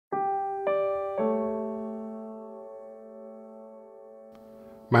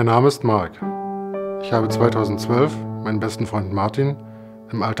Mein Name ist Marc. Ich habe 2012 meinen besten Freund Martin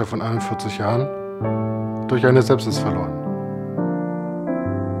im Alter von 41 Jahren durch eine Sepsis verloren.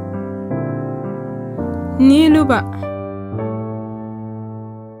 Ni Luba.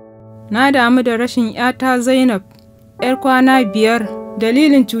 Na damu da rashin 'yata Zainab, 'yar kwana 5,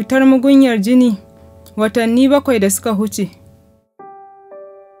 dalilin cutar mugunyar jini, watanni 7 da suka huce.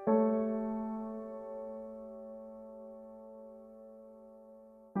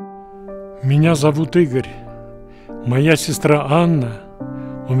 Меня зовут Игорь. Моя сестра Анна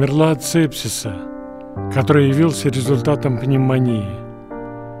умерла от сепсиса, который явился результатом пневмонии.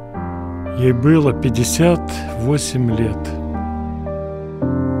 Ей было 58 lет.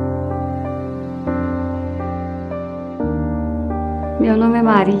 Meu nome é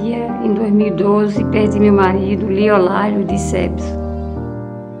Maria. Em 2012, perdi meu marido, Leolário, de sepsis.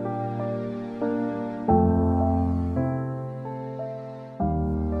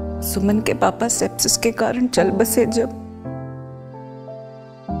 सुमन के पापा sepsis के कारण चल बसे जब।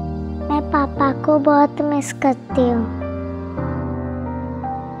 मैं पापा को बहुत मिस करती हूँ।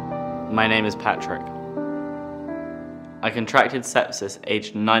 My name is Patrick. I contracted sepsis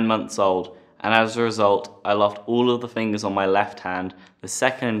aged 9 months old, and as a result, I lost all of the fingers on my left hand, the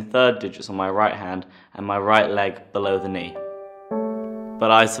second and third digits on my right hand, and my right leg below the knee.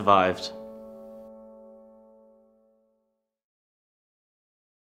 But I survived.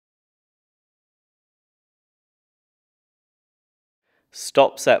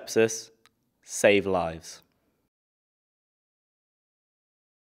 Stop sepsis, save lives.